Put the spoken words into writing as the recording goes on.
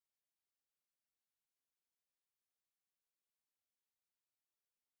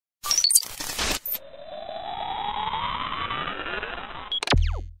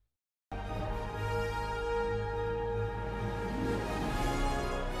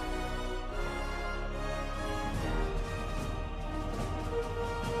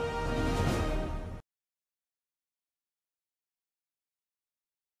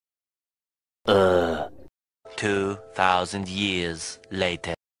2,000 years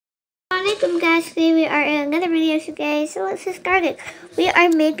later. Asalmualikum guys, today we are in another video today, so let's get started. We are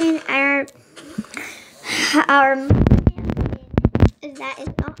making our that is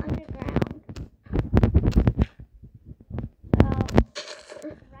not underground. So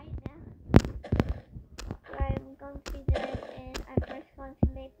right now what I'm going to be doing is I'm first going to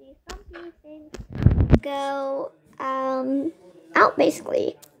make these bumpy things go out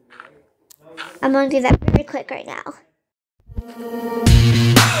basically. I'm going to do that very quick right now.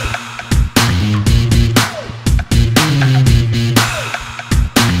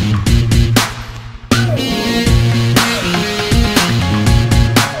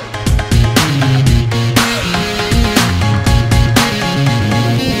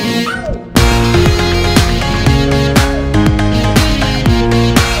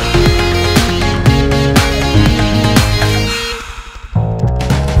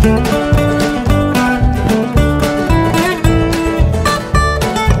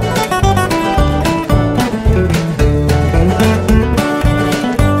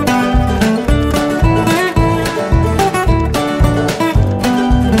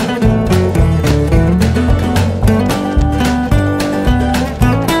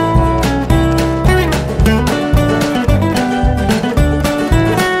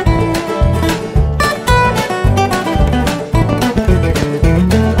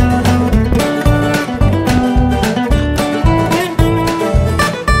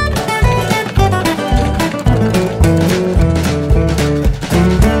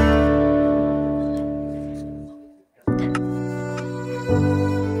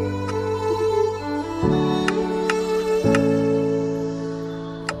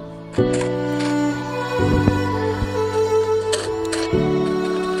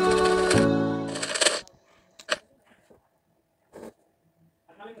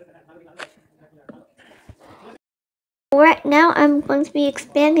 Right now I'm going to be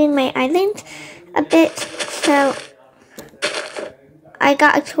expanding my island a bit, so I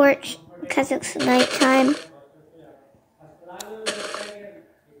got a torch because it's nighttime.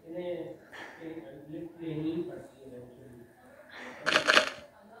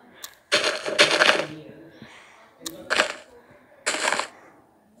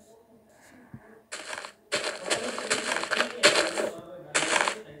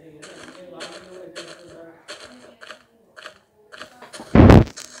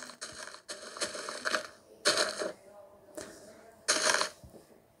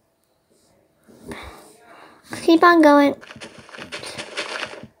 Keep on going.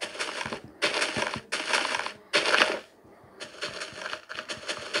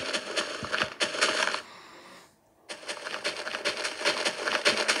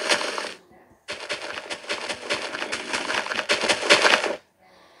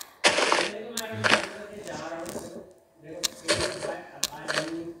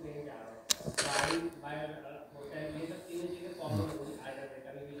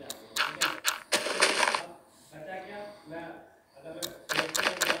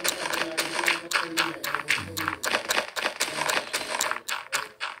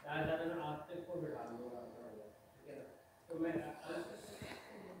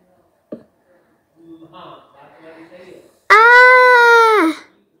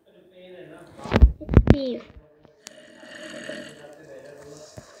 Steve.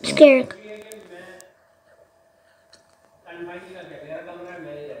 Scared.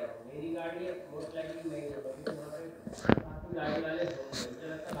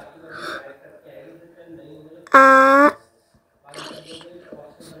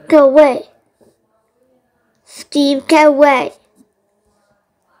 Go away. Steve, go away.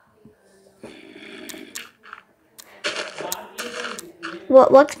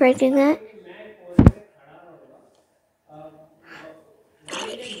 What's breaking that?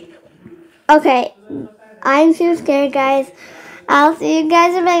 Okay, I'm too scared, guys. I'll see you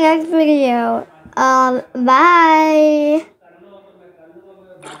guys in my next video. Bye.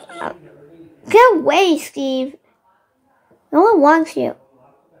 Get away, Steve. No one wants you.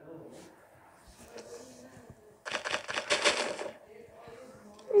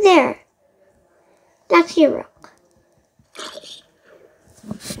 There. That's your rock.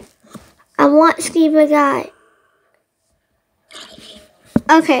 I want Steve to die.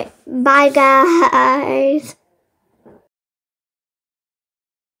 Okay, bye guys.